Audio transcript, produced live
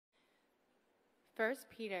1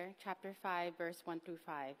 Peter chapter 5, verse 1 through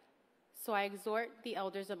 5. So I exhort the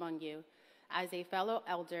elders among you, as a fellow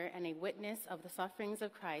elder and a witness of the sufferings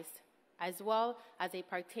of Christ, as well as a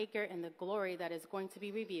partaker in the glory that is going to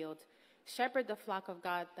be revealed, shepherd the flock of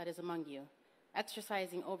God that is among you,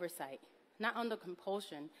 exercising oversight, not under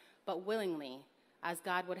compulsion, but willingly, as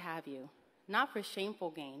God would have you, not for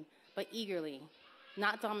shameful gain, but eagerly,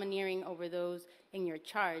 not domineering over those in your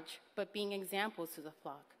charge, but being examples to the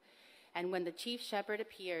flock. And when the chief shepherd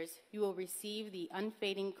appears, you will receive the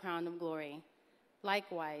unfading crown of glory.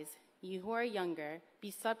 Likewise, you who are younger,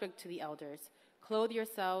 be subject to the elders. Clothe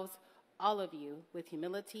yourselves, all of you, with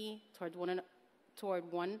humility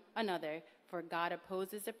toward one another, for God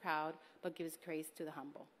opposes the proud, but gives grace to the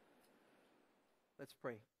humble. Let's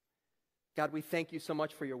pray. God, we thank you so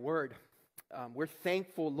much for your word. We're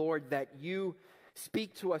thankful, Lord, that you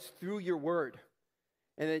speak to us through your word.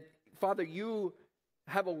 And that, Father, you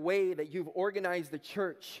have a way that you've organized the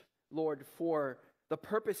church, Lord, for the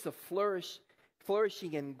purpose of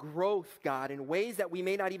flourishing and growth, God, in ways that we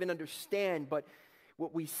may not even understand. But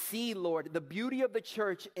what we see, Lord, the beauty of the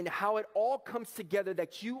church and how it all comes together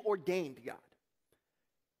that you ordained, God.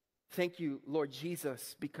 Thank you, Lord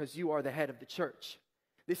Jesus, because you are the head of the church.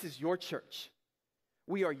 This is your church.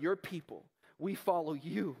 We are your people. We follow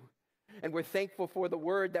you. And we're thankful for the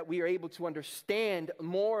word that we are able to understand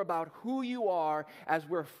more about who you are as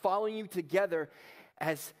we're following you together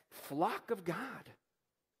as flock of God.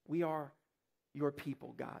 We are your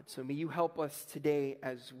people, God. So may you help us today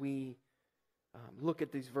as we look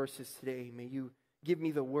at these verses today. May you give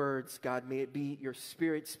me the words, God. May it be your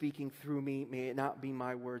Spirit speaking through me. May it not be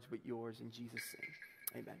my words, but yours. In Jesus'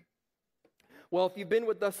 name, amen. Well, if you've been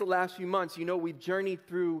with us the last few months, you know we've journeyed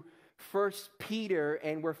through 1 Peter,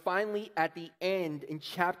 and we're finally at the end in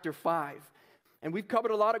chapter 5. And we've covered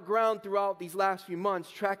a lot of ground throughout these last few months,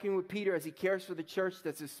 tracking with Peter as he cares for the church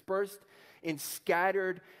that's dispersed and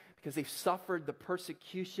scattered because they've suffered the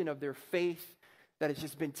persecution of their faith that has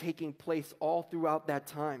just been taking place all throughout that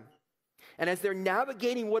time. And as they're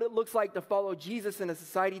navigating what it looks like to follow Jesus in a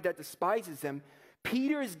society that despises them,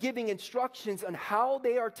 Peter is giving instructions on how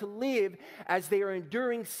they are to live as they are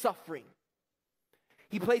enduring suffering.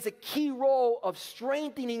 He plays a key role of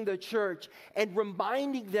strengthening the church and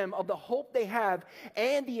reminding them of the hope they have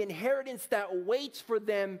and the inheritance that waits for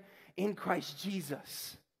them in Christ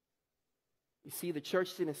Jesus. You see, the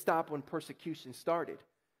church didn't stop when persecution started.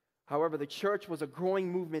 However, the church was a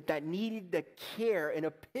growing movement that needed the care in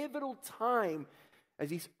a pivotal time as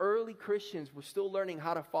these early Christians were still learning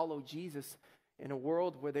how to follow Jesus in a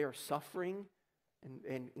world where they are suffering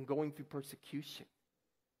and going through persecution.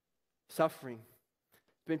 Suffering.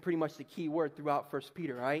 It's been pretty much the key word throughout 1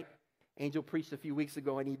 Peter, right? Angel preached a few weeks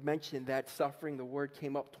ago, and he mentioned that suffering, the word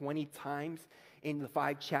came up 20 times in the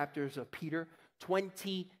 5 chapters of Peter.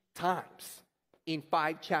 20 times in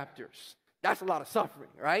 5 chapters. That's a lot of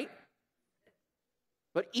suffering, right?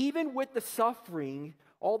 But even with the suffering,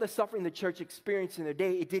 all the suffering the church experienced in their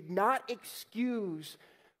day, it did not excuse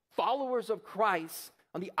followers of Christ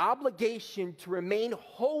on the obligation to remain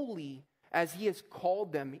holy as he has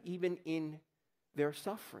called them, even in their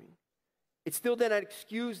suffering. It still did not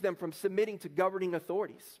excuse them from submitting to governing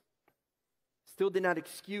authorities. Still did not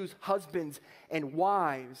excuse husbands and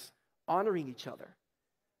wives honoring each other.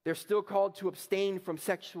 They're still called to abstain from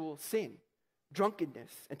sexual sin,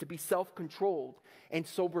 drunkenness, and to be self-controlled and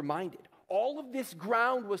sober-minded. All of this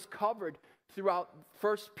ground was covered throughout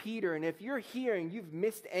 1 Peter. And if you're here and you've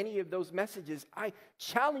missed any of those messages, I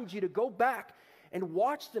challenge you to go back and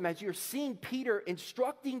watch them as you're seeing Peter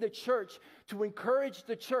instructing the church to encourage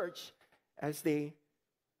the church as they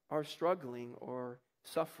are struggling or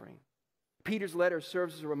suffering. Peter's letter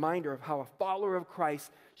serves as a reminder of how a follower of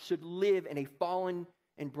Christ should live in a fallen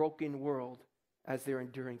and broken world as they're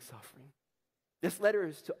enduring suffering. This letter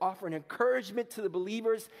is to offer an encouragement to the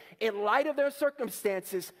believers in light of their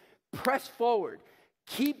circumstances. Press forward.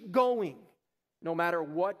 Keep going no matter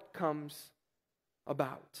what comes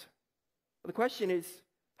about. The question is,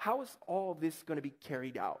 how is all this going to be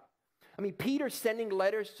carried out? I mean, Peter sending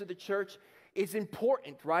letters to the church is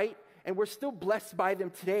important, right? And we're still blessed by them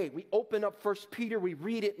today. We open up 1 Peter, we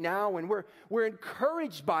read it now, and we're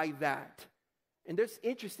encouraged by that. And there's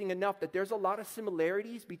interesting enough that there's a lot of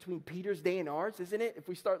similarities between Peter's day and ours, isn't it? If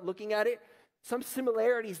we start looking at it, some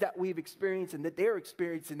similarities that we've experienced and that they're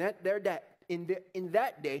experiencing in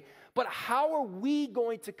that day. But how are we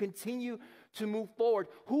going to continue to move forward?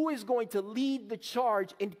 Who is going to lead the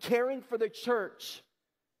charge in caring for the church?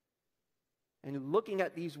 And looking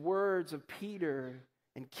at these words of Peter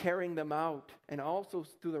and carrying them out, and also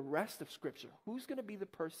through the rest of Scripture, who's going to be the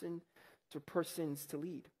persons to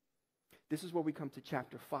lead? This is where we come to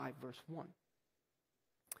chapter 5, verse 1.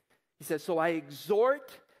 He says, "So I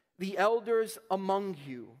exhort the elders among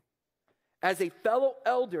you, as a fellow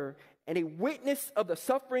elder and a witness of the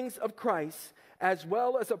sufferings of Christ, as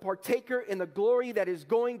well as a partaker in the glory that is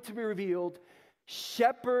going to be revealed,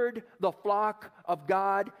 shepherd the flock of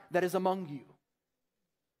God that is among you."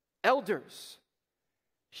 Elders,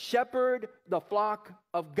 shepherd the flock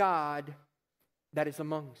of God that is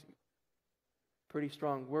among you. Pretty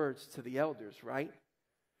strong words to the elders, right?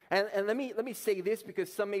 And let me say this,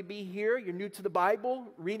 because some may be here, you're new to the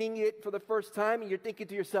Bible, reading it for the first time, and you're thinking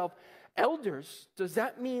to yourself, elders, does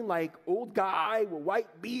that mean like old guy with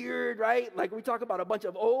white beard, right? Like we talk about a bunch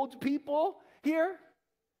of old people here?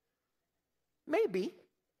 Maybe.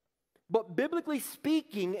 But biblically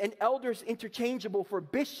speaking, an elder is interchangeable for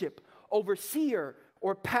bishop, overseer,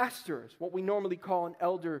 or pastors. What we normally call an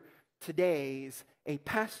elder today is a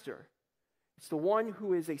pastor. It's the one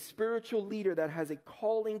who is a spiritual leader that has a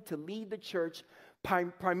calling to lead the church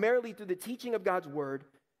primarily through the teaching of God's word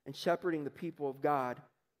and shepherding the people of God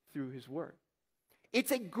through his word.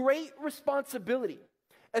 It's a great responsibility,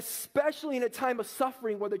 especially in a time of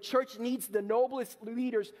suffering where the church needs the noblest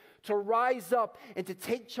leaders to rise up and to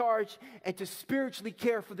take charge and to spiritually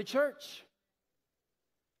care for the church.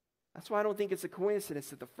 That's why I don't think it's a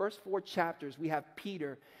coincidence that the first 4 chapters we have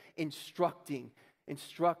Peter instructing,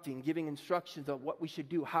 giving instructions of what we should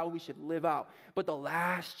do, how we should live out. But the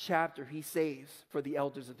last chapter he saves for the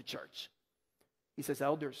elders of the church. He says,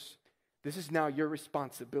 elders, this is now your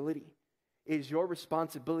responsibility. It is your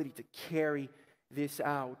responsibility to carry this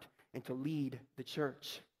out and to lead the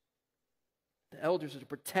church. The elders are to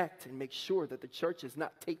protect and make sure that the church is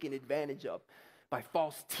not taken advantage of by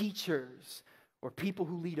false teachers or people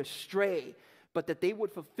who lead astray, but that they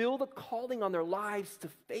would fulfill the calling on their lives to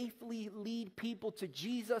faithfully lead people to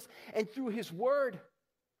Jesus and through his word.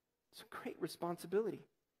 It's a great responsibility.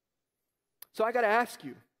 So I got to ask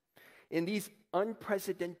you, in these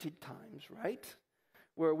unprecedented times, right,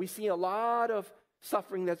 where we see a lot of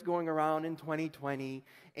suffering that's going around in 2020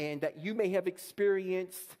 and that you may have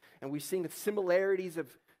experienced, and we're seeing the similarities of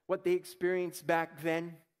what they experienced back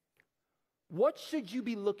then, what should you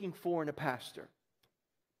be looking for in a pastor?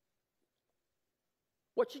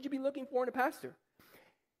 What should you be looking for in a pastor?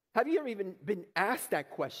 Have you ever even been asked that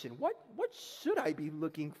question? What should I be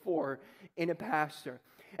looking for in a pastor?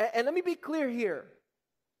 And let me be clear here.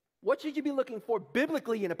 What should you be looking for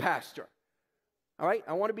biblically in a pastor? All right?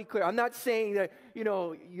 I want to be clear. I'm not saying that,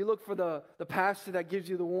 you look for the pastor that gives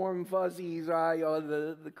you the warm fuzzies, right? Or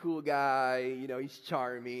the cool guy, he's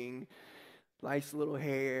charming, nice little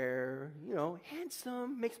hair,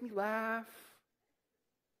 handsome, makes me laugh.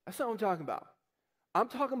 That's not what I'm talking about. I'm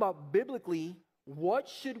talking about biblically, what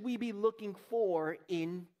should we be looking for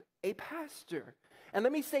in a pastor? And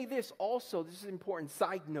let me say this also, this is an important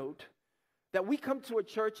side note, that we come to a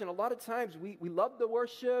church and a lot of times we love the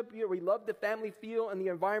worship, we love the family feel and the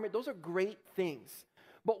environment. Those are great things.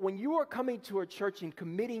 But when you are coming to a church and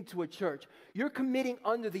committing to a church, you're committing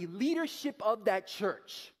under the leadership of that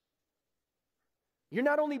church. You're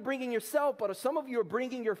not only bringing yourself, but some of you are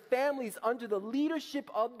bringing your families under the leadership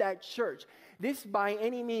of that church. This, by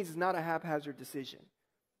any means, is not a haphazard decision.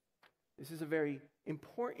 This is a very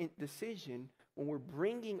important decision when we're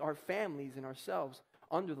bringing our families and ourselves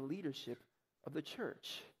under the leadership of the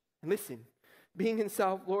church. And listen, being in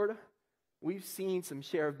South Florida, we've seen some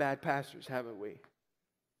share of bad pastors, haven't we?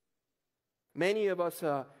 Many of us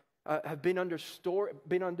have been under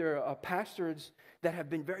pastors that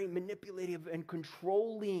have been very manipulative and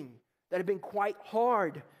controlling, that have been quite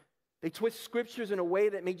hard. They twist scriptures in a way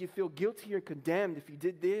that made you feel guilty or condemned if you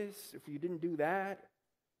did this, if you didn't do that,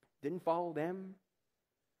 didn't follow them.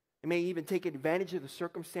 They may even take advantage of the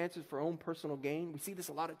circumstances for own personal gain. We see this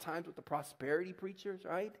a lot of times with the prosperity preachers,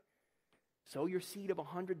 right? Sow your seed of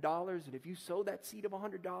 $100, and if you sow that seed of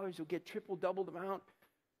 $100, you'll get triple, double the amount.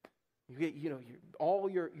 You get, all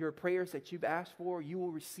your prayers that you've asked for, you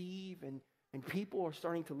will receive, and people are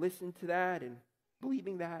starting to listen to that and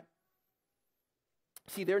believing that.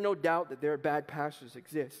 See, there's no doubt that there are bad pastors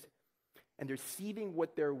exist, and they're deceiving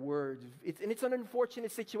with their words. It's an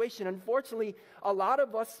unfortunate situation. Unfortunately,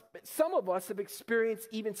 some of us have experienced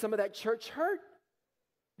even some of that church hurt,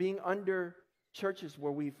 being under churches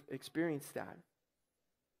where we've experienced that.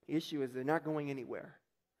 The issue is they're not going anywhere.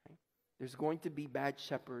 Right? There's going to be bad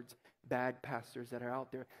shepherds, bad pastors that are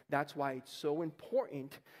out there. That's why it's so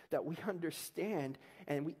important that we understand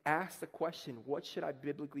and we ask the question, what should I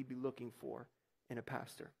biblically be looking for in a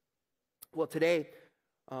pastor? Well, today,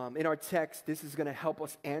 In our text, this is going to help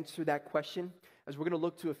us answer that question as we're going to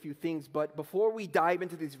look to a few things. But before we dive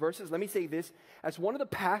into these verses, let me say this. As one of the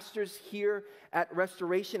pastors here at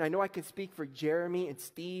Restoration, I know I can speak for Jeremy and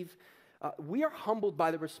Steve. We are humbled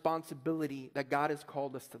by the responsibility that God has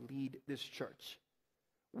called us to lead this church.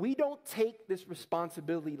 We don't take this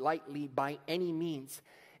responsibility lightly by any means.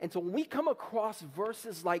 And so when we come across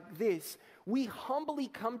verses like this, we humbly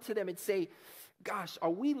come to them and say, gosh, are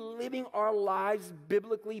we living our lives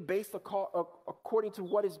biblically based according to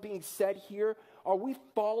what is being said here? Are we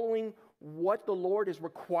following what the Lord is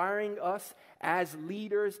requiring us as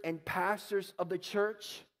leaders and pastors of the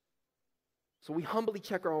church? So we humbly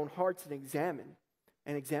check our own hearts and examine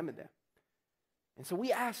them. And so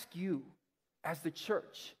we ask you, as the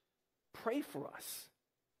church, pray for us.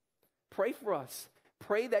 Pray for us.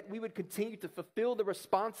 Pray that we would continue to fulfill the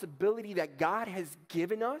responsibility that God has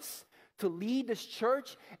given us to lead this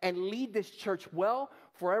church and lead this church well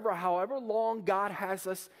forever, however long God has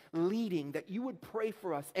us leading, that you would pray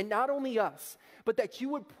for us. And not only us, but that you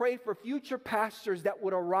would pray for future pastors that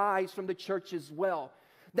would arise from the church as well,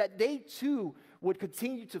 that they too would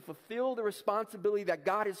continue to fulfill the responsibility that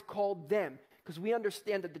God has called them. Because we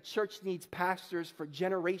understand that the church needs pastors for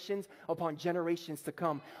generations upon generations to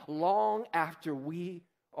come, long after we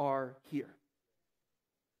are here.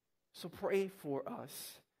 So pray for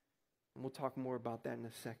us. And we'll talk more about that in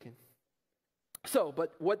a second. So,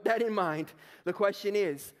 but with that in mind, the question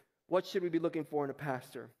is, what should we be looking for in a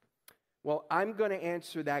pastor? Well, I'm going to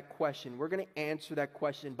answer that question. We're going to answer that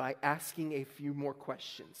question by asking a few more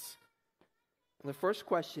questions. And the first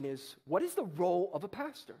question is, what is the role of a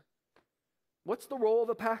pastor? What's the role of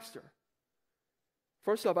a pastor?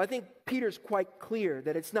 First off, I think Peter's quite clear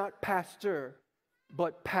that it's not pastor,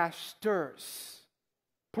 but pastors,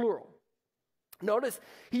 plural. Notice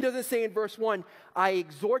he doesn't say in verse 1, I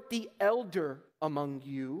exhort the elder among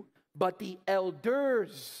you, but the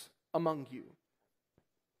elders among you.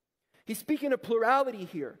 He's speaking of plurality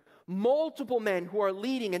here. Multiple men who are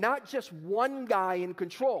leading and not just one guy in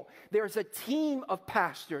control. There's a team of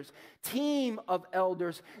pastors, team of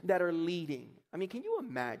elders that are leading. I mean, can you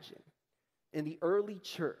imagine in the early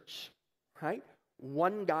church, right?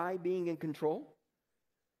 One guy being in control?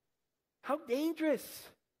 How dangerous.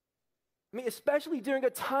 I mean, especially during a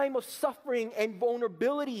time of suffering and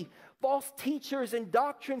vulnerability, false teachers and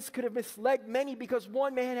doctrines could have misled many because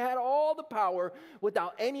one man had all the power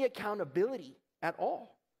without any accountability at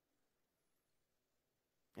all.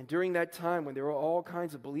 And during that time when there were all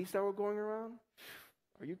kinds of beliefs that were going around,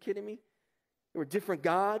 are you kidding me? There were different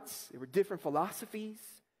gods, there were different philosophies,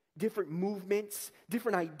 different movements,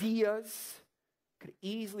 different ideas. Could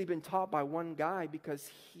easily been taught by one guy because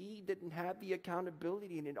he didn't have the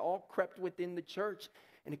accountability, and it all crept within the church,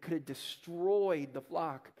 and it could have destroyed the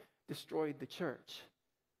flock, destroyed the church.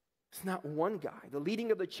 It's not one guy. The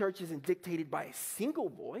leading of the church isn't dictated by a single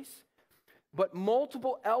voice, but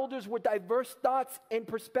multiple elders with diverse thoughts and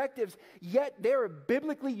perspectives, yet they're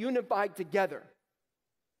biblically unified together.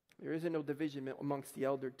 There isn't no division amongst the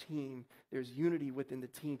elder team. There's unity within the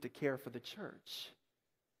team to care for the church.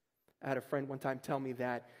 I had a friend one time tell me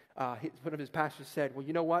that one of his pastors said, well,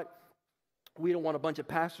 you know what? We don't want a bunch of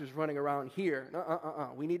pastors running around here.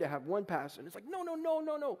 We need to have one pastor. And it's like, no.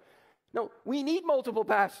 No, we need multiple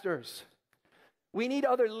pastors. We need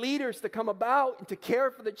other leaders to come about and to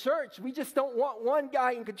care for the church. We just don't want one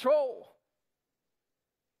guy in control.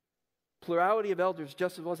 Plurality of elders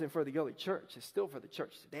just as wasn't for the early church. It's still for the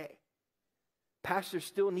church today. Pastors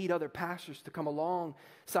still need other pastors to come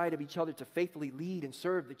alongside of each other to faithfully lead and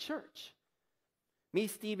serve the church. Me,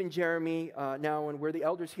 Steve, and Jeremy now, and we're the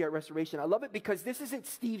elders here at Restoration. I love it because this isn't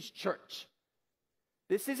Steve's church.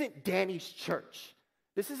 This isn't Danny's church.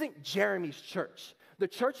 This isn't Jeremy's church. The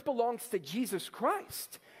church belongs to Jesus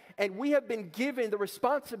Christ. And we have been given the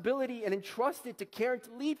responsibility and entrusted to care and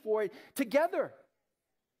to lead for it together.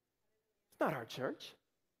 It's not our church.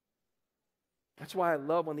 That's why I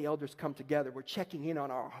love when the elders come together. We're checking in on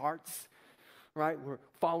our hearts, right? We're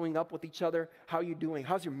following up with each other. How are you doing?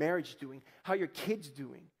 How's your marriage doing? How are your kids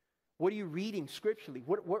doing? What are you reading scripturally?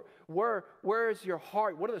 Where is your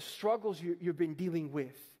heart? What are the struggles you've been dealing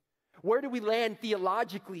with? Where do we land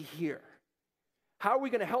theologically here? How are we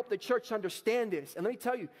going to help the church understand this? And let me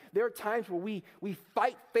tell you, there are times where we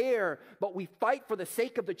fight fair, but we fight for the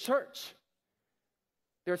sake of the church.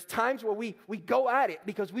 There's times where we go at it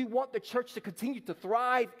because we want the church to continue to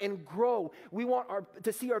thrive and grow. We want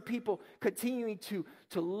to see our people continuing to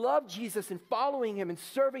love Jesus and following him and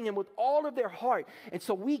serving him with all of their heart. And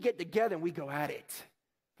so we get together and we go at it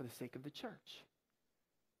for the sake of the church.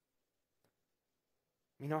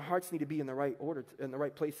 I mean, our hearts need to be in the right order, in the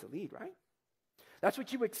right place to lead, right? That's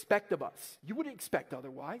what you expect of us. You wouldn't expect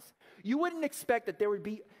otherwise. You wouldn't expect that there would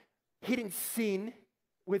be hidden sin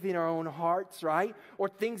within our own hearts, right? Or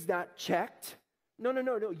things not checked. No.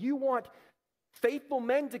 You want faithful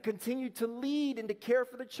men to continue to lead and to care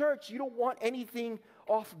for the church. You don't want anything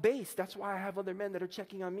off base. That's why I have other men that are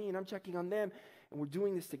checking on me and I'm checking on them. And we're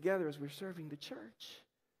doing this together as we're serving the church.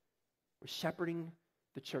 We're shepherding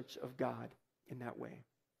the church of God in that way.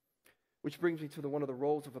 Which brings me to one of the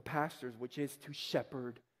roles of a pastor, which is to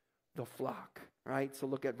shepherd the flock. Right? So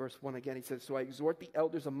look at verse 1 again. He says, "So I exhort the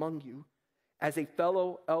elders among you as a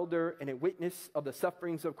fellow elder and a witness of the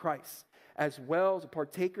sufferings of Christ, as well as a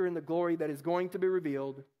partaker in the glory that is going to be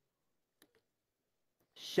revealed.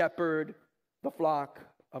 Shepherd the flock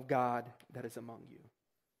of God that is among you."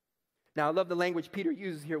 Now, I love the language Peter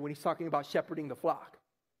uses here when he's talking about shepherding the flock,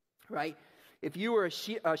 right? If you were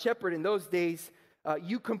a shepherd in those days,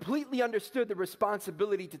 you completely understood the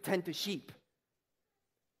responsibility to tend to sheep.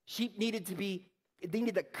 Sheep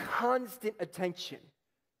needed a constant attention.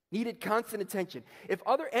 Needed constant attention. If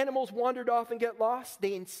other animals wandered off and get lost,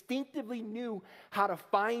 they instinctively knew how to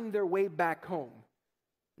find their way back home.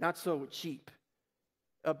 Not so with sheep.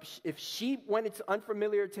 If sheep went into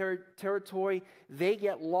unfamiliar territory, they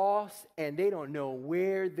get lost and they don't know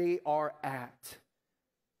where they are at.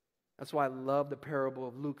 That's why I love the parable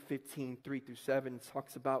of Luke 15, 3-7. It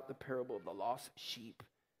talks about the parable of the lost sheep.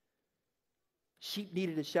 Sheep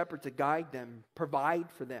needed a shepherd to guide them,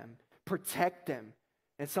 provide for them, protect them,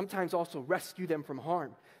 and sometimes also rescue them from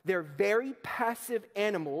harm. They're very passive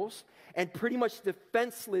animals and pretty much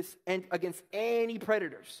defenseless and against any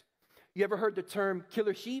predators. You ever heard the term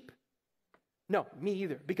killer sheep? No, me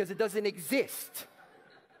either, because it doesn't exist.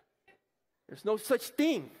 There's no such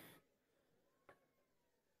thing.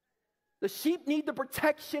 The sheep need the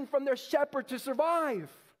protection from their shepherd to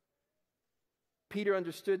survive. Peter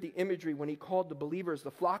understood the imagery when he called the believers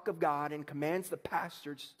the flock of God and commands the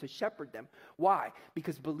pastors to shepherd them. Why?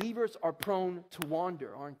 Because believers are prone to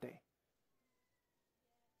wander, aren't they?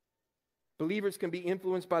 Believers can be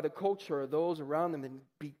influenced by the culture of those around them and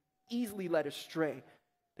be easily led astray.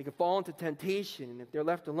 They can fall into temptation, and if they're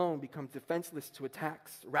left alone, become defenseless to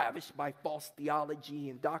attacks, ravished by false theology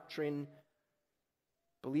and doctrine.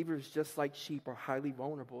 Believers, just like sheep, are highly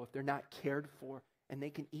vulnerable if they're not cared for, and they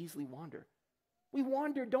can easily wander. We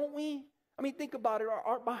wander, don't we? I mean, think about it.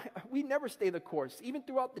 We never stay the course. Even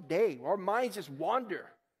throughout the day, our minds just wander.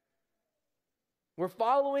 We're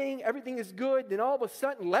following, everything is good, then all of a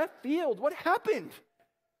sudden, left field, what happened?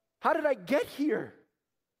 How did I get here?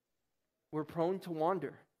 We're prone to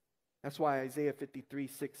wander. That's why Isaiah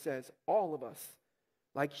 53:6 says, all of us,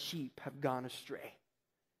 like sheep, have gone astray.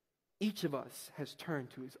 Each of us has turned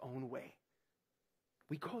to his own way.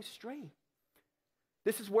 We go astray.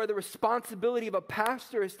 This is where the responsibility of a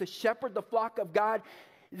pastor is to shepherd the flock of God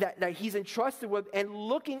that he's entrusted with and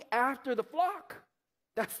looking after the flock.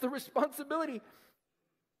 That's the responsibility.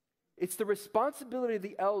 It's the responsibility of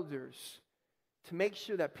the elders to make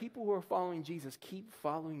sure that people who are following Jesus keep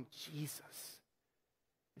following Jesus.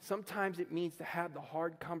 And sometimes it means to have the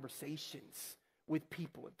hard conversations with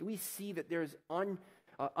people. If we see that there's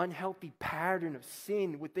unhealthy pattern of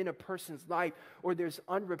sin within a person's life, or there's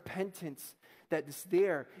unrepentance that is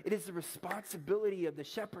there, it is the responsibility of the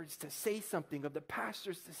shepherds to say something, of the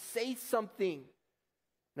pastors to say something.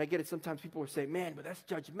 And I get it, sometimes people will say, man, but that's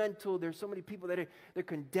judgmental. There's so many people that they're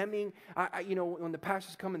condemning. When the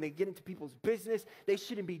pastors come and they get into people's business, they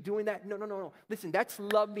shouldn't be doing that. No. Listen, that's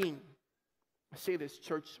loving. I say this,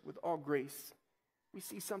 church, with all grace. We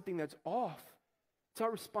see something that's off. It's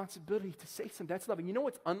our responsibility to say something. That's loving. You know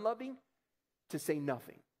what's unloving? To say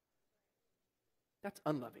nothing. That's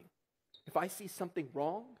unloving. If I see something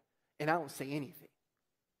wrong and I don't say anything.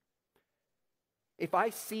 If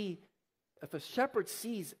a shepherd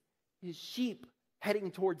sees his sheep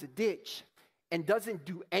heading towards a ditch and doesn't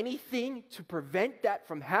do anything to prevent that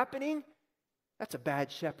from happening, that's a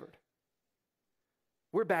bad shepherd.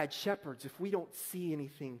 We're bad shepherds if we don't see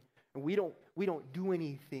anything and we don't do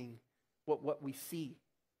anything what we see.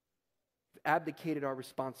 We've abdicated our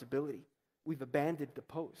responsibility. We've abandoned the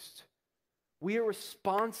post. We are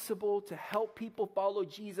responsible to help people follow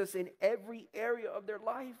Jesus in every area of their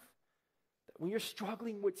life. When you're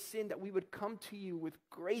struggling with sin, that we would come to you with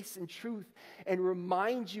grace and truth and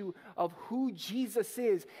remind you of who Jesus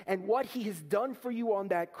is and what he has done for you on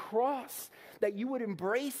that cross. That you would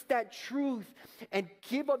embrace that truth and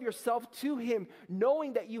give of yourself to him,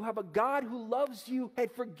 knowing that you have a God who loves you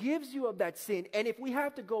and forgives you of that sin. And if we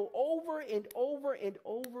have to go over and over and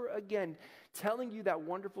over again telling you that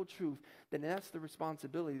wonderful truth, then that's the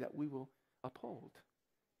responsibility that we will uphold.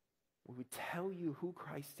 We would tell you who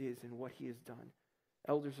Christ is and what he has done.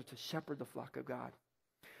 Elders are to shepherd the flock of God.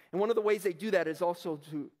 And one of the ways they do that is also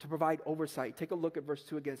to provide oversight. Take a look at verse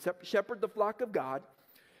 2 again. Shepherd the flock of God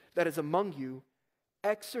that is among you,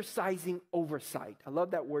 exercising oversight. I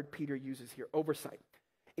love that word Peter uses here, oversight.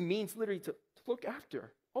 It means literally to look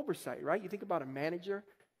after, oversight, right? You think about a manager,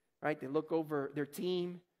 right? They look over their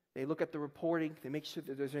team. They look at the reporting. They make sure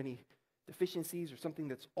that there's any deficiencies or something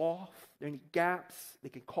that's off. There are any gaps. They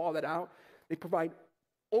can call that out. They provide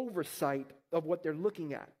oversight of what they're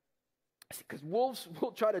looking at. Because wolves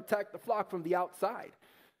will try to attack the flock from the outside,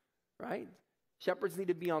 right? Shepherds need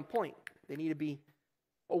to be on point. They need to be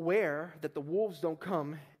aware that the wolves don't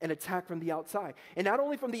come and attack from the outside. And not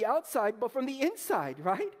only from the outside, but from the inside,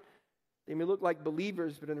 right? They may look like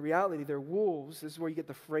believers, but in reality, they're wolves. This is where you get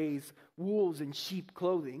the phrase, wolves in sheep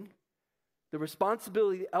clothing. The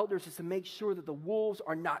responsibility of the elders is to make sure that the wolves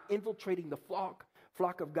are not infiltrating the flock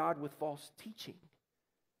of God with false teaching.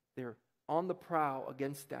 They're on the prowl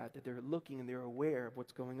against that they're looking and they're aware of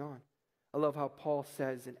what's going on. I love how Paul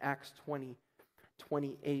says in Acts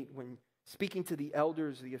 20:28, when speaking to the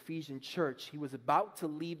elders of the Ephesian church, he was about to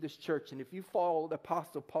leave this church. And if you follow the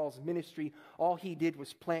Apostle Paul's ministry, all he did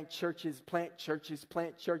was plant churches,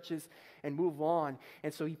 and move on.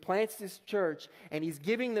 And so he plants this church, and he's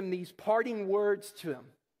giving them these parting words to them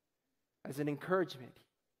as an encouragement.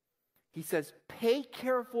 He says, pay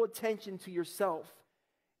careful attention to yourself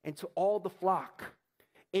and to all the flock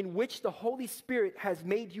in which the Holy Spirit has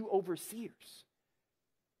made you overseers,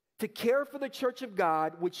 to care for the church of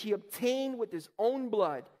God, which he obtained with his own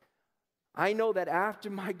blood. I know that after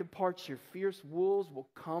my departure, fierce wolves will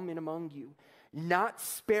come in among you, not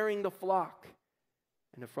sparing the flock.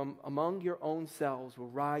 And from among your own selves will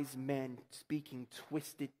rise men speaking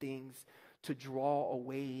twisted things to draw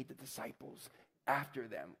away the disciples after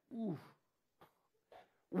them. Ooh.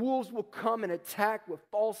 Wolves will come and attack with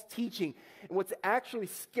false teaching. And what's actually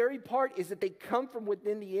scary part is that they come from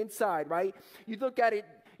within the inside, right? You look at it,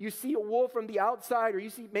 you see a wolf from the outside, or you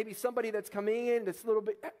see maybe somebody that's coming in that's a little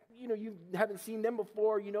bit, you haven't seen them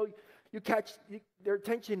before, you catch their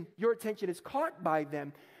attention, your attention is caught by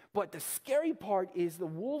them. But the scary part is the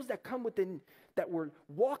wolves that come within, that were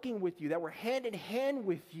walking with you, that were hand in hand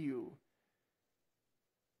with you.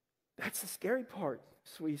 That's the scary part.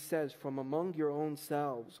 So he says, from among your own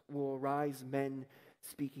selves will arise men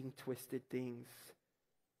speaking twisted things,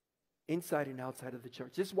 inside and outside of the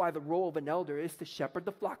church. This is why the role of an elder is to shepherd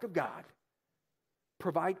the flock of God,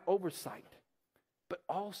 provide oversight, but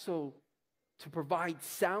also to provide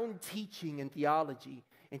sound teaching and theology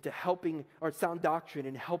into helping, or sound doctrine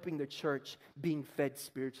and helping the church being fed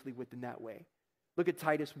spiritually within that way. Look at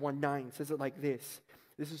Titus 1:9. It says it like this.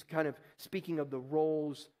 This is kind of speaking of the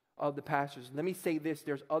roles of the pastors. Let me say this.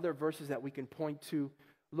 There's other verses that we can point to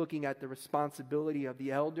looking at the responsibility of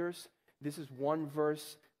the elders. This is one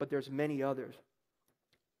verse, but there's many others.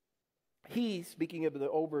 He, speaking of the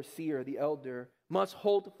overseer, the elder, must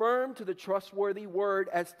hold firm to the trustworthy word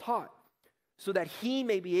as taught, so that he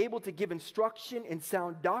may be able to give instruction in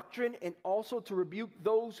sound doctrine and also to rebuke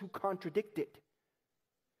those who contradict it.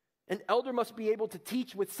 An elder must be able to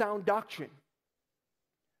teach with sound doctrine.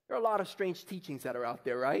 There are a lot of strange teachings that are out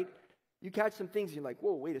there, right? You catch some things and you're like,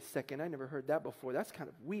 whoa, wait a second, I never heard that before. That's kind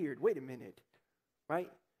of weird. Wait a minute,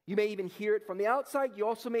 right? You may even hear it from the outside. You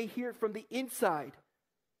also may hear it from the inside.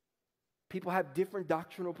 People have different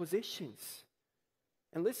doctrinal positions.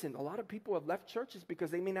 And listen, a lot of people have left churches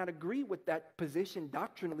because they may not agree with that position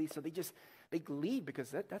doctrinally, so they leave because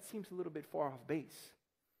that seems a little bit far off base.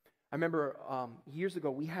 I remember years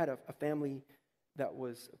ago, we had a family that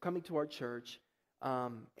was coming to our church,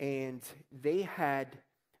 and they had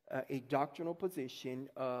a doctrinal position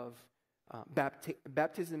of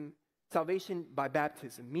baptism, salvation by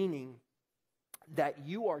baptism, meaning that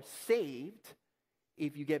you are saved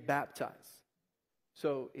if you get baptized.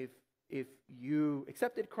 So if you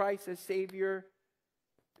accepted Christ as Savior,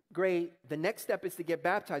 great. The next step is to get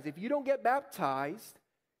baptized. If you don't get baptized,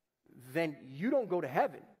 then you don't go to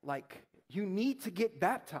heaven. Like, you need to get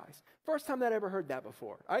baptized. First time that I ever heard that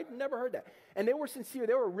before. I'd never heard that. And they were sincere.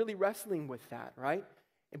 They were really wrestling with that, right?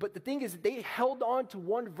 But the thing is, they held on to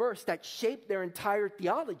one verse that shaped their entire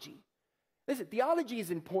theology. Listen, theology is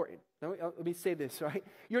important. Let me say this, right?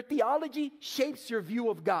 Your theology shapes your view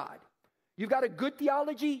of God. You've got a good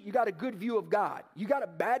theology, you got a good view of God. You got a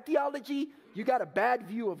bad theology, you got a bad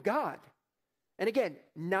view of God. And again,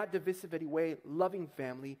 not divisive anyway, loving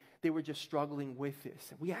family. They were just struggling with this.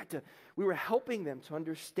 And we were helping them to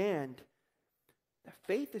understand that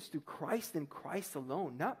faith is through Christ and Christ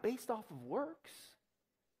alone, not based off of works.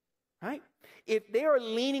 Right? If they are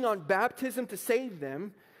leaning on baptism to save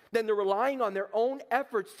them, then they're relying on their own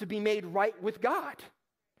efforts to be made right with God.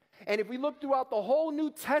 And if we look throughout the whole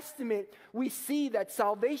New Testament, we see that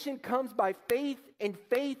salvation comes by faith and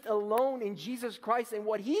faith alone in Jesus Christ and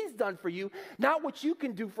what he's done for you, not what you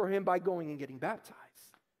can do for him by going and getting baptized.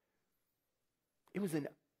 It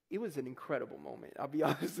was an incredible moment. I'll be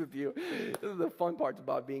honest with you. This is the fun part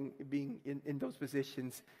about being in those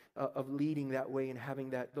positions of leading that way and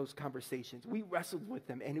having those conversations. We wrestled with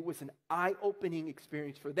them, and it was an eye-opening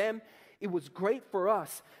experience for them. It was great for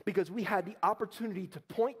us because we had the opportunity to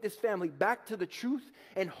point this family back to the truth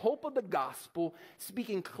and hope of the gospel,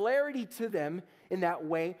 speaking clarity to them in that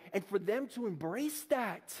way, and for them to embrace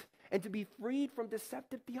that and to be freed from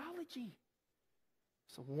deceptive theology.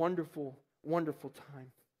 It's a wonderful, wonderful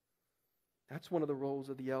time. That's one of the roles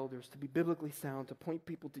of the elders, to be biblically sound, to point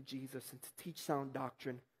people to Jesus, and to teach sound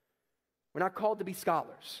doctrine. We're not called to be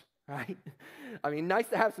scholars, right? I mean, nice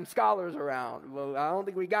to have some scholars around. Well, I don't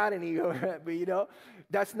think we got any, but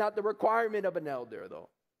that's not the requirement of an elder, though.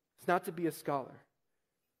 It's not to be a scholar.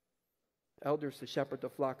 Elders to shepherd the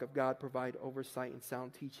flock of God, provide oversight and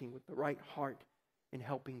sound teaching with the right heart in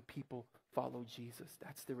helping people follow Jesus.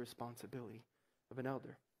 That's the responsibility of an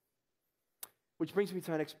elder. Which brings me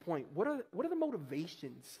to my next point. What are the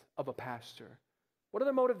motivations of a pastor? What are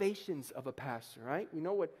the motivations of a pastor, right? We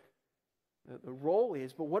know what the role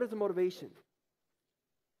is, but what is the motivation?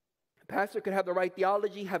 A pastor can have the right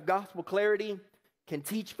theology, have gospel clarity, can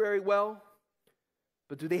teach very well,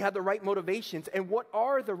 but do they have the right motivations? And what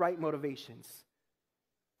are the right motivations?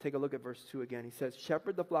 Take a look at verse 2 again. He says,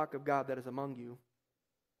 shepherd the flock of God that is among you,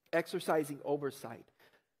 exercising oversight,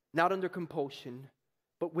 not under compulsion,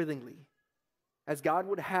 but willingly, as God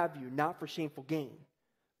would have you, not for shameful gain,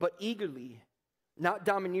 but eagerly, not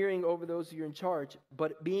domineering over those who are in charge,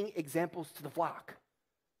 but being examples to the flock.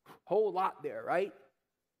 Whole lot there, right?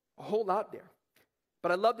 A whole lot there.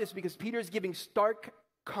 But I love this because Peter is giving stark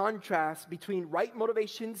contrast between right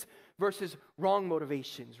motivations versus wrong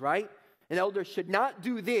motivations, right? An elder should not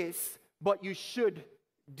do this, but you should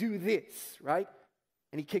do this, right?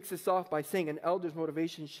 And he kicks this off by saying an elder's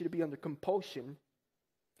motivation should be under compulsion,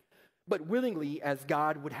 but willingly as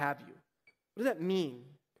God would have you. What does that mean?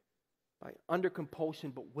 By under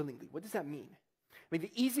compulsion, but willingly. What does that mean? I mean,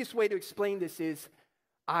 the easiest way to explain this is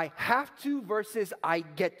I have to versus I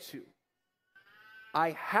get to.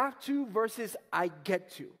 I have to versus I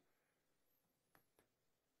get to.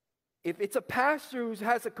 If it's a pastor who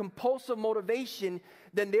has a compulsive motivation,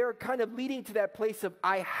 then they're kind of leading to that place of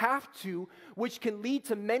I have to, which can lead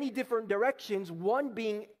to many different directions, one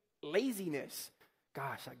being laziness.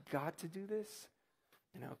 Gosh, I got to do this?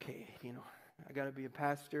 I got to be a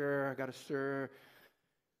pastor. I got to serve.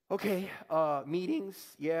 Okay, meetings,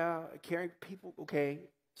 yeah, caring for people, okay.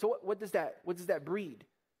 So what does that breed?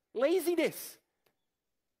 Laziness.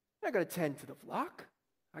 I got to tend to the flock.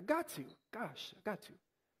 I got to.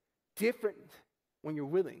 Different when you're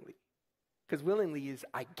willingly. Because willingly is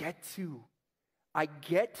I get to. I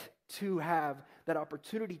get to have that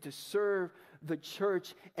opportunity to serve the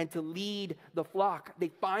church and to lead the flock. They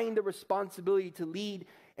find the responsibility to lead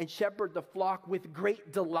and shepherd the flock with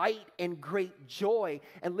great delight and great joy.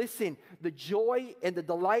 And listen, the joy and the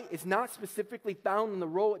delight is not specifically found in the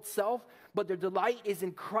role itself, but their delight is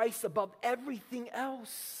in Christ above everything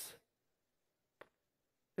else.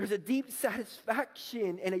 There's a deep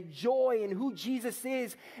satisfaction and a joy in who Jesus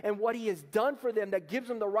is and what he has done for them that gives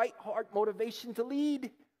them the right heart motivation to lead.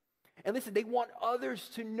 And listen, they want others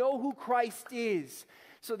to know who Christ is.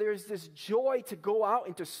 So there's this joy to go out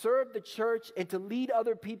and to serve the church and to lead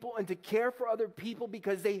other people and to care for other people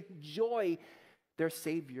because they enjoy their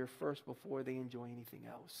Savior first before they enjoy anything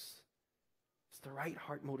else. It's the right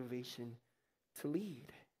heart motivation to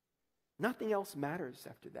lead. Nothing else matters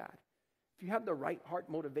after that. If you have the right heart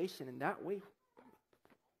motivation in that way,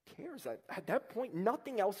 who cares? At that point,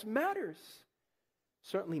 nothing else matters.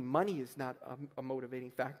 Certainly money is not a motivating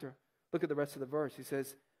factor. Look at the rest of the verse. He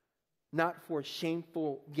says, not for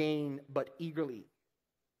shameful gain, but eagerly.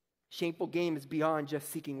 Shameful gain is beyond just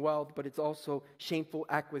seeking wealth, but it's also shameful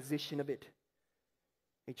acquisition of it.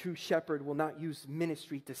 A true shepherd will not use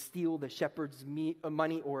ministry to steal the shepherd's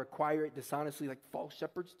money or acquire it dishonestly like false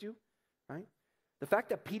shepherds do, right? The fact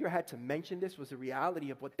that Peter had to mention this was the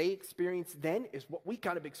reality of what they experienced then is what we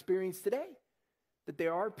kind of experience today. That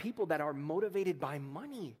there are people that are motivated by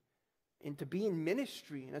money and to be in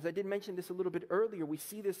ministry. And as I did mention this a little bit earlier, we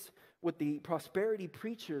see this with the prosperity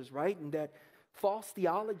preachers, right? And that false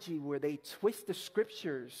theology where they twist the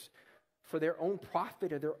scriptures for their own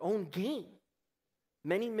profit or their own gain.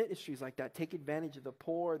 Many ministries like that take advantage of the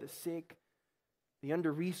poor, the sick, the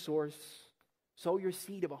under-resourced, Sow your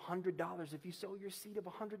seed of $100. If you sow your seed of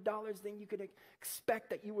 $100, then you can expect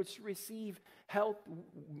that you would receive health,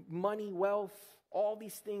 money, wealth, all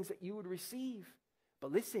these things that you would receive.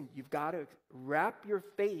 But listen, you've got to wrap your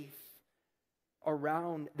faith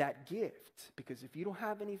around that gift. Because if you don't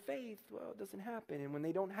have any faith, well, it doesn't happen. And when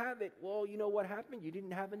they don't have it, well, you know what happened? You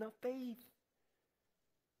didn't have enough faith.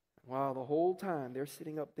 While the whole time they're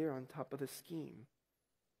sitting up there on top of the scheme.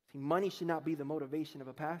 See, money should not be the motivation of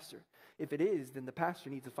a pastor. If it is, then the pastor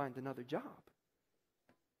needs to find another job.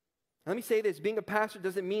 Let me say this. Being a pastor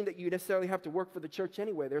doesn't mean that you necessarily have to work for the church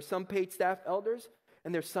anyway. There are some paid staff elders,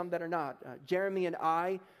 and there's some that are not. Jeremy and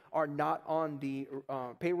I are not on the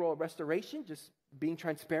payroll of restoration, just being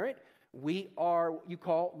transparent. We are what you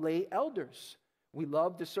call lay elders. We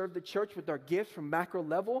love to serve the church with our gifts from macro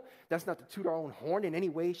level. That's not to toot our own horn in any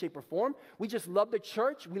way, shape, or form. We just love the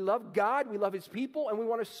church. We love God. We love His people. And we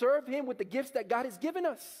want to serve Him with the gifts that God has given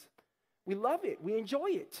us. We love it. We enjoy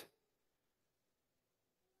it.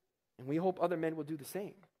 And we hope other men will do the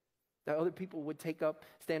same. That other people would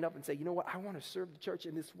stand up and say, you know what, I want to serve the church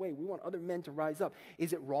in this way. We want other men to rise up.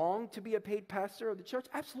 Is it wrong to be a paid pastor of the church?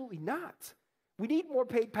 Absolutely not. We need more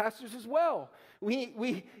paid pastors as well. We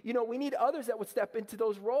need others that would step into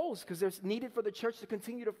those roles because there's needed for the church to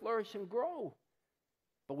continue to flourish and grow.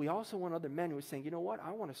 But we also want other men who are saying, you know what,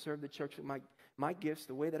 I want to serve the church with my gifts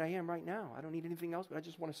the way that I am right now. I don't need anything else, but I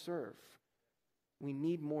just want to serve. We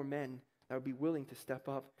need more men that would be willing to step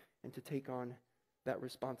up and to take on that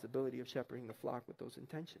responsibility of shepherding the flock with those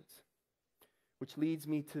intentions. Which leads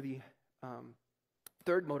me to the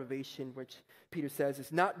third motivation, which Peter says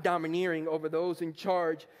is not domineering over those in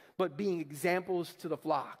charge, but being examples to the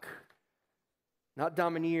flock. Not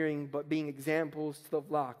domineering, but being examples to the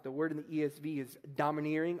flock. The word in the ESV is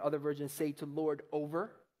domineering. Other versions say to lord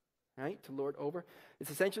over, right? To lord over.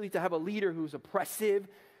 It's essentially to have a leader who's oppressive,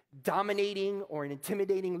 dominating, or an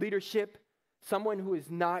intimidating leadership. Someone who is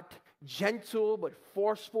not gentle, but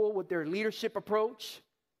forceful with their leadership approach.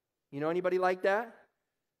 You know anybody like that?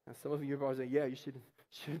 Now, some of you are probably saying, yeah, you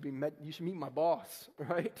should meet my boss,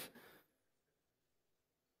 right?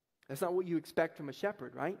 That's not what you expect from a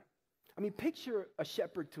shepherd, right? I mean, picture a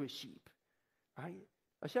shepherd to a sheep, right?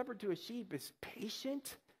 A shepherd to a sheep is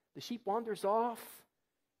patient. The sheep wanders off,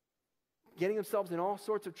 getting themselves in all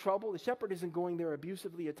sorts of trouble. The shepherd isn't going there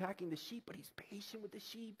abusively attacking the sheep, but he's patient with the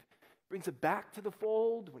sheep, brings it back to the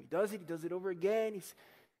fold. When he does it over again. He's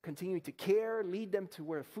continuing to care, lead them to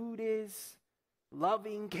where food is,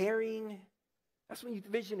 loving, caring. That's when you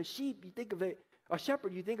envision a sheep, you think of it, a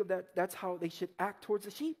shepherd, you think of that, that's how they should act towards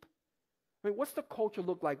the sheep. I mean, what's the culture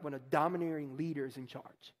look like when a domineering leader is in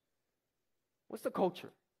charge? What's the culture?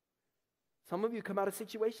 Some of you come out of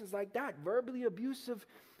situations like that, verbally abusive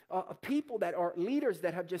people that are leaders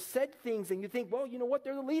that have just said things, and you think, well, you know what,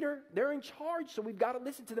 they're the leader, they're in charge, so we've got to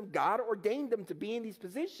listen to them. God ordained them to be in these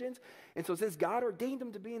positions, and so since God ordained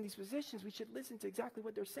them to be in these positions, we should listen to exactly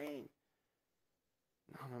what they're saying.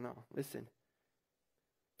 No, listen.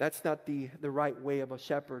 That's not the right way of a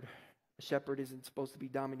shepherd. A shepherd isn't supposed to be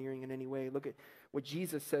domineering in any way. Look at what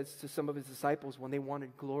Jesus says to some of his disciples when they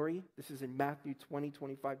wanted glory. This is in Matthew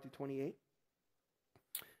 20:25-28. It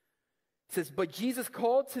says, but Jesus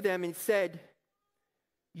called to them and said,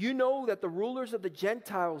 you know that the rulers of the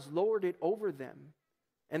Gentiles lord it over them,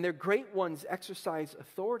 and their great ones exercise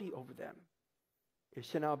authority over them. It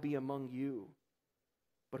shall not be among you.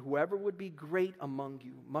 But whoever would be great among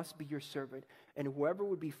you must be your servant, and whoever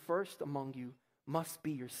would be first among you must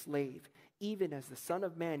be your slave, even as the Son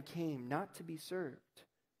of Man came not to be served,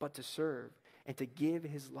 but to serve, and to give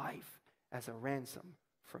his life as a ransom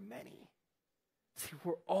for many. See,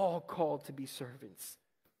 we're all called to be servants.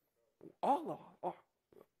 All.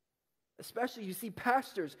 Especially, you see,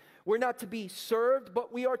 pastors, we're not to be served,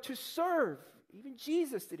 but we are to serve. Even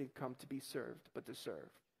Jesus didn't come to be served, but to serve.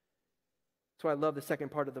 That's why I love the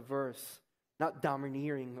second part of the verse. Not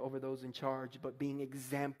domineering over those in charge, but being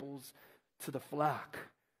examples to the flock.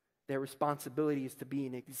 Their responsibility is to be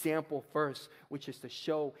an example first, which is to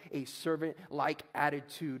show a servant-like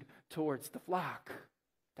attitude towards the flock.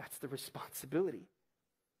 That's the responsibility.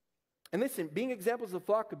 And listen, being examples of the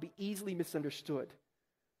flock could be easily misunderstood.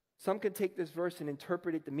 Some can take this verse and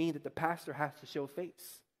interpret it to mean that the pastor has to show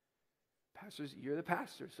face. Pastors, you're the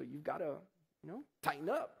pastor, so you've got to, tighten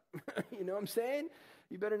up. You know what I'm saying?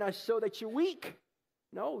 You better not show that you're weak.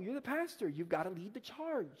 No, you're the pastor. You've got to lead the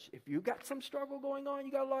charge. If you've got some struggle going on,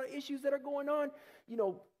 you got a lot of issues that are going on,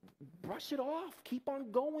 brush it off. Keep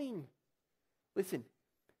on going. Listen,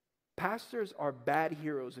 pastors are bad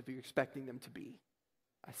heroes if you're expecting them to be.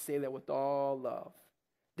 I say that with all love.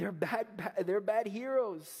 They're bad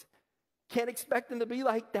heroes. Can't expect them to be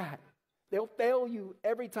like that. They'll fail you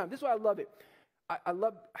every time. This is why I love it. I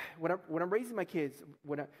love when I'm raising my kids,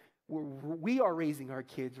 we are raising our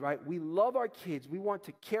kids, right? We love our kids. We want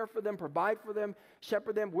to care for them, provide for them,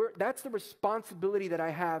 shepherd them. That's the responsibility that I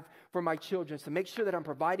have for my children, is to make sure that I'm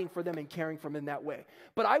providing for them and caring for them in that way.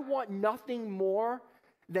 But I want nothing more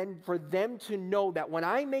than for them to know that when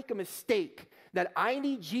I make a mistake, that I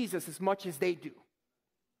need Jesus as much as they do.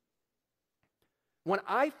 When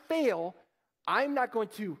I fail, I'm not going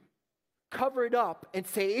to cover it up and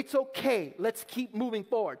say, it's okay, let's keep moving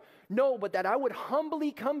forward. No, but that I would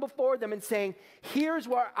humbly come before them and saying, here's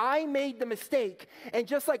where I made the mistake. And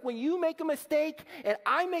just like when you make a mistake and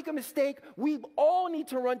I make a mistake, we all need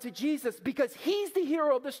to run to Jesus because he's the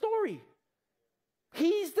hero of the story.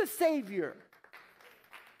 He's the Savior.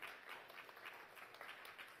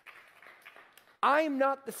 I'm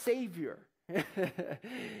not the Savior.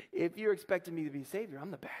 If you're expecting me to be a Savior,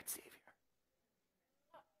 I'm the bad Savior.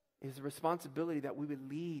 It's a responsibility that we would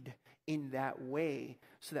lead in that way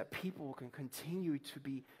so that people can continue to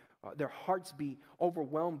be, their hearts be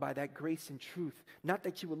overwhelmed by that grace and truth. Not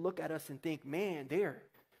that you would look at us and think, man,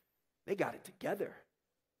 they got it together,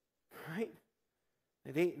 right?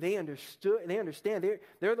 They understood, they understand.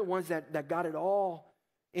 They're the ones that got it all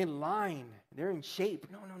in line. They're in shape.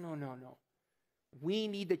 No. We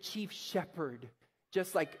need the chief shepherd.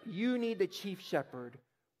 Just like you need the chief shepherd,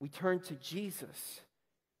 we turn to Jesus.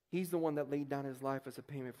 He's the one that laid down his life as a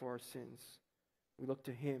payment for our sins. We look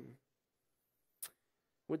to him.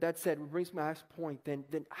 With that said, it brings my last point.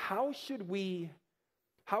 Then how should we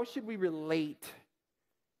relate?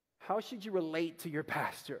 How should you relate to your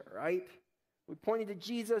pastor, right? We pointed to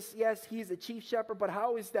Jesus. Yes, he's the chief shepherd, but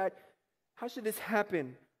how should this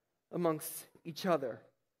happen amongst each other?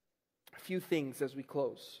 A few things as we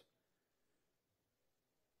close.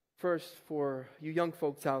 First, for you young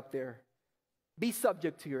folks out there, be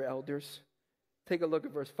subject to your elders. Take a look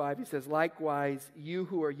at verse 5. He says, likewise, you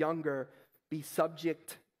who are younger, be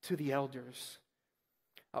subject to the elders.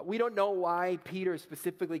 We don't know why Peter is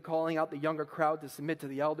specifically calling out the younger crowd to submit to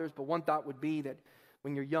the elders, but one thought would be that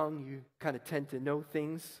when you're young, you kind of tend to know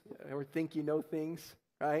things or think you know things,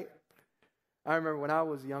 right? I remember when I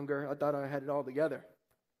was younger, I thought I had it all together.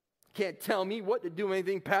 Can't tell me what to do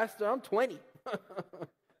anything, Pastor. I'm 20.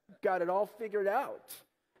 Got it all figured out.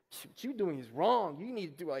 What you're doing is wrong. You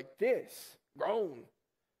need to do like this. Grown.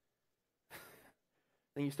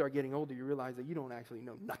 Then you start getting older, you realize that you don't actually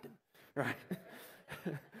know nothing, right?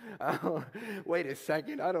 Wait a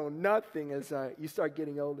second, I don't know nothing as you start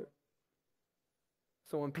getting older.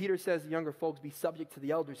 So when Peter says younger folks be subject to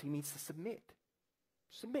the elders, he means to submit.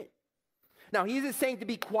 Submit. Now, he isn't saying to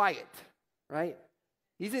be quiet, right?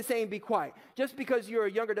 He isn't saying be quiet. Just because you're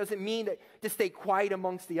younger doesn't mean that to stay quiet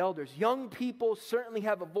amongst the elders. Young people certainly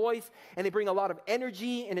have a voice, and they bring a lot of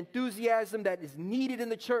energy and enthusiasm that is needed in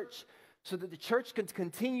the church so that the church can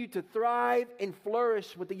continue to thrive and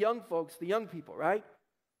flourish with the young folks, the young people, right?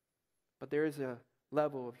 But there is a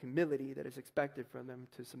level of humility that is expected from them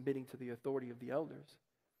to submitting to the authority of the elders.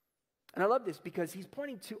 And I love this because he's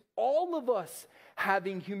pointing to all of us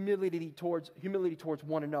having humility towards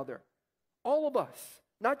one another. All of us.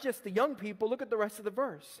 Not just the young people. Look at the rest of the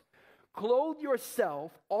verse. Clothe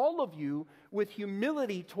yourself, all of you, with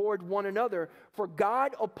humility toward one another, for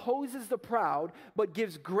God opposes the proud, but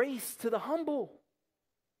gives grace to the humble.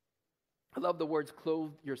 I love the words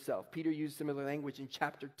clothe yourself. Peter used similar language in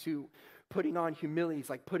chapter 2. Putting on humility is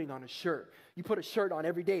like putting on a shirt. You put a shirt on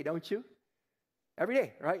every day, don't you? Every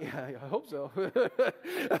day, right? Yeah, I hope so.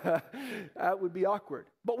 That would be awkward.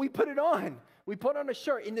 But we put it on. We put on a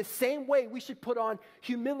shirt. In the same way, we should put on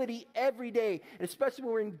humility every day, and especially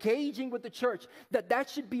when we're engaging with the church, that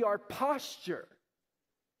should be our posture.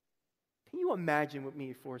 Can you imagine with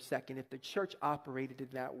me for a second if the church operated in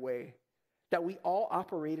that way, that we all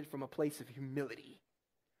operated from a place of humility?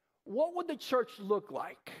 What would the church look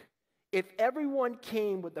like if everyone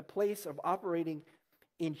came with a place of operating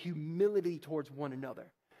in humility towards one another?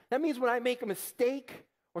 That means when I make a mistake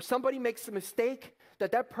or somebody makes a mistake,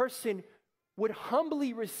 that person would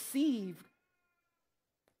humbly receive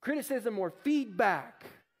criticism or feedback,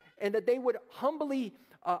 and that they would humbly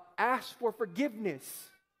ask for forgiveness,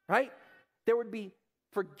 right? There would be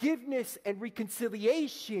forgiveness and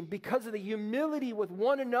reconciliation because of the humility with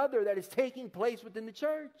one another that is taking place within the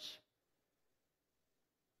church.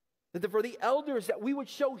 That for the elders, that we would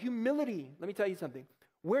show humility. Let me tell you something.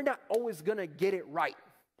 We're not always going to get it right.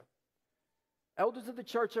 Elders of the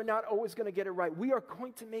church are not always going to get it right. We are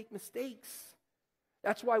going to make mistakes.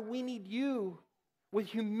 That's why we need you with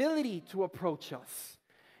humility to approach us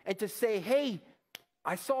and to say, hey,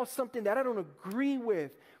 I saw something that I don't agree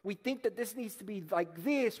with. We think that this needs to be like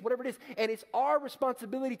this, whatever it is. And it's our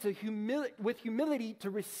responsibility to with humility to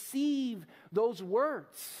receive those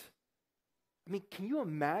words. I mean, can you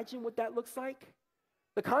imagine what that looks like?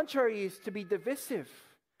 The contrary is to be divisive.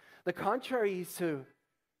 The contrary is to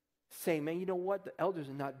say, man, you know what? The elders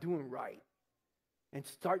are not doing right. And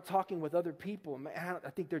start talking with other people. Man, I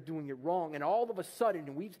think they're doing it wrong. And all of a sudden,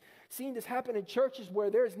 and we've seen this happen in churches where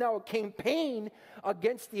there's now a campaign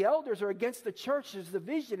against the elders or against the church. There's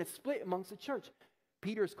division, it's split amongst the church.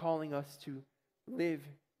 Peter's calling us to live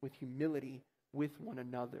with humility with one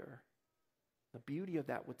another. The beauty of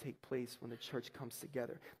that will take place when the church comes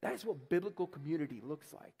together. That is what biblical community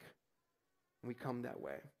looks like when we come that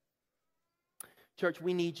way. Church,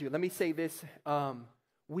 we need you. Let me say this.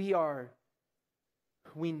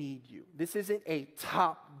 We need you. This isn't a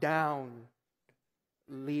top-down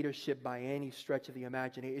leadership by any stretch of the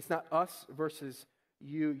imagination. It's not us versus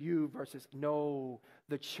you versus, no.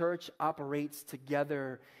 The church operates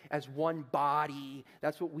together as one body.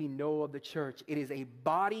 That's what we know of the church. It is a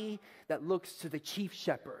body that looks to the chief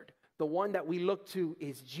shepherd. The one that we look to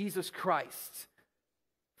is Jesus Christ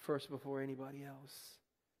first before anybody else.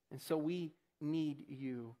 And so we need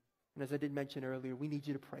you. And as I did mention earlier, we need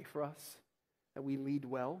you to pray for us, that we lead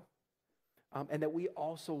well, and that we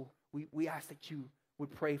also, we ask that you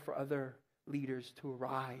would pray for other leaders to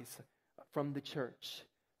arise from the church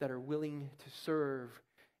that are willing to serve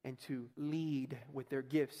and to lead with their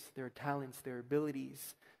gifts, their talents, their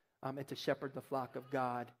abilities, and to shepherd the flock of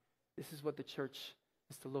God. This is what the church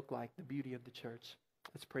is to look like, the beauty of the church.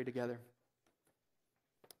 Let's pray together.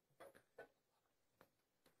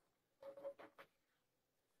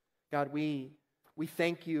 God, we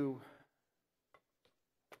thank you.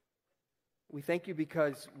 We thank you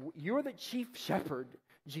because you're the chief shepherd,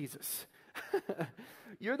 Jesus.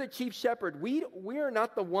 You're the chief shepherd. We are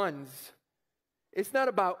not the ones. It's not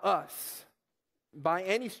about us by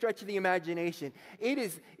any stretch of the imagination. It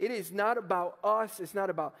is not about us. It's not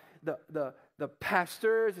about the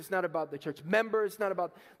pastors. It's not about the church members. It's not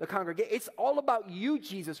about the congregation. It's all about you,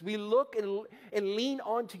 Jesus. We look and lean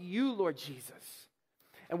on to you, Lord Jesus.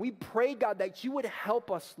 And we pray, God, that you would help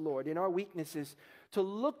us, Lord, in our weaknesses to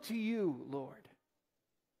look to you, Lord.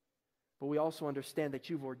 But we also understand that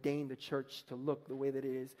you've ordained the church to look the way that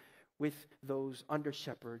it is with those under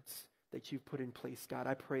shepherds that you've put in place, God.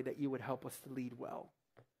 I pray that you would help us to lead well.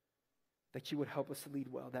 That you would help us to lead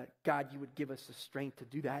well. That, God, you would give us the strength to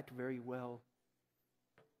do that very well.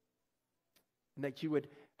 And that you would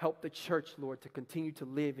help the church, Lord, to continue to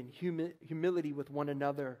live in humility with one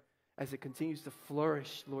another as it continues to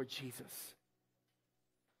flourish, Lord Jesus.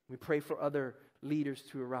 We pray for other leaders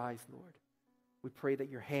to arise, Lord. We pray that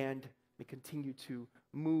your hand may continue to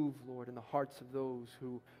move, Lord, in the hearts of those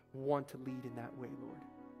who want to lead in that way, Lord.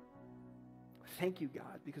 Thank you,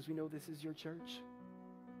 God, because we know this is your church.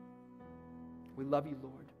 We love you,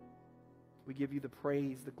 Lord. We give you the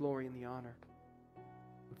praise, the glory, and the honor.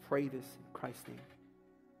 We pray this in Christ's name.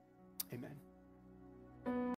 Amen.